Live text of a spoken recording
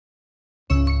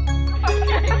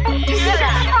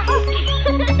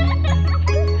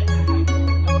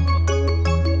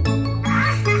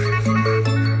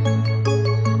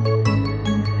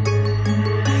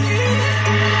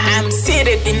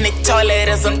In the toilet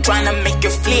as I'm trying to make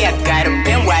it flee. I got a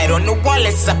pen right on the wall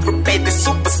as I prepare the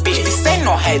super speech. This ain't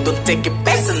no hate, don't take it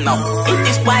personal. It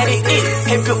is what it is.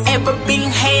 Have you ever been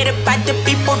hated by the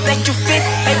people that you fit?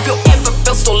 Have you ever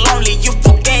felt so lonely you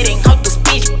forgetting how to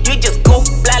speak? You just go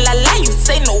blah la la, you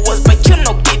say no words but you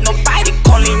no get nobody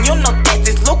calling you no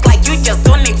tests. Look like you just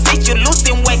don't exist. You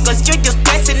losing weight cause you just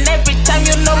stressing every time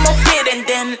you no more fit. And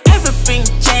then everything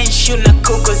changed. You not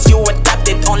cool cause you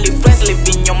adapted. Only friends live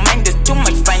in your mind. There's too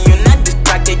much fun, you're not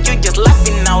distracted. You just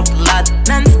laughing out loud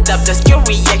non-stop, that's your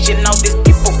reaction. Now these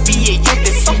people fear you,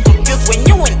 they're so confused when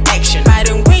you in action.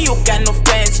 Fighting when you got no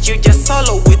friends, you just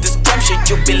solo with the scrum shit.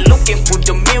 You been looking through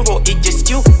the mirror, it's just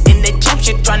you in the jump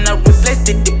shit. Tryna replace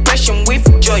the depression with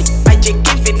joy, but you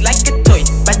give it like a toy.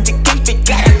 But the give it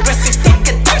got aggressive, take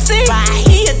a taxi. But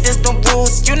here there's no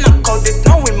rules, you not cold, there's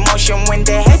no emotion. When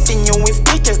they're hating you with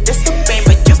speeches, there's the pain,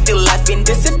 but you still laughing.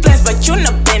 There's a place, but you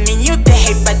not bending. You the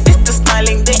hate, but this the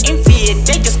smiling. They in fear,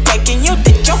 they just cracking you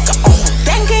the joker. Oh,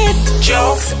 dang it.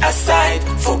 Jokes aside,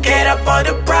 forget about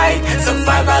the pride.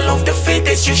 Survival of the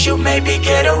fittest, you should maybe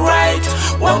get it right.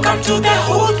 Welcome to the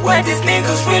hood where these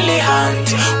niggas really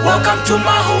hunt. Welcome to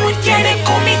my hood, yeah, they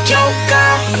call me Joker.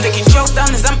 I'm taking jokes down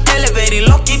as I'm elevating.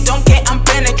 Lucky, don't care, I'm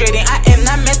penetrating. I am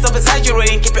not messed up,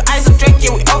 exaggerating. Keep your eyes on track,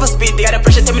 yeah, we overspeed. They got the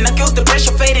pressure, tell me not kills, the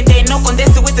pressure fading. They no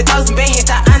condensing with 1,000 bad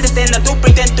hits. I understand, I do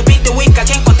pretend to be the weak. I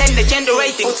can't contend the gender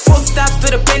rating. Full stops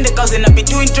to the pentacles, and I be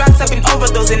doing drugs, I've been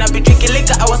overdosing. I be drinking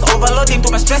liquor, I was overloading.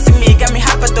 Too much stress in me, it got me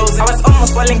hyperdosing. I was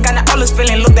almost falling, kinda always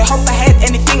feeling. Look, they hope I had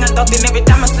anything I thought. And every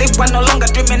time I sleep, I no longer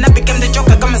dreaming. I became the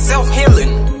joker, got myself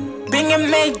healing. Being a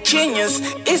mad genius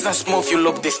is not smooth. You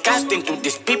look disgusting to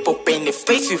these people. Paint the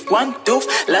face with one tooth,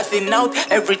 laughing out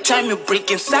every time you break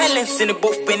in silence in the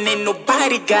booth. And ain't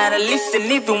nobody gotta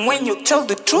listen even when you tell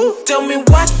the truth. Tell me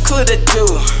what could I do?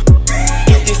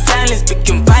 If the silence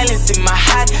became violence in my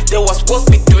heart, there was walls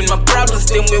between my problems.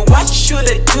 Tell me what should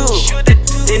I do?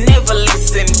 They never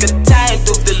listen, got tired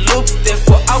of the loops,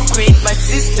 therefore I'll create my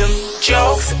system.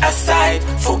 Jokes aside,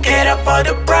 forget about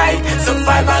the pride.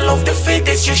 Survival of the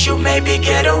fittest, you should maybe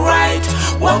get it right.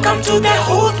 Welcome to the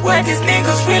hood where these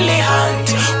niggas really hunt.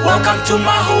 Welcome to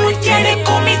my hood, yeah, they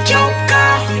call me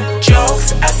Joker.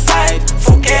 Jokes aside,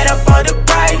 forget about the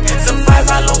pride.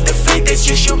 Survival of the fittest,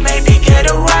 you should maybe get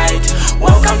it right.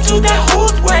 Welcome to the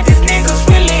hood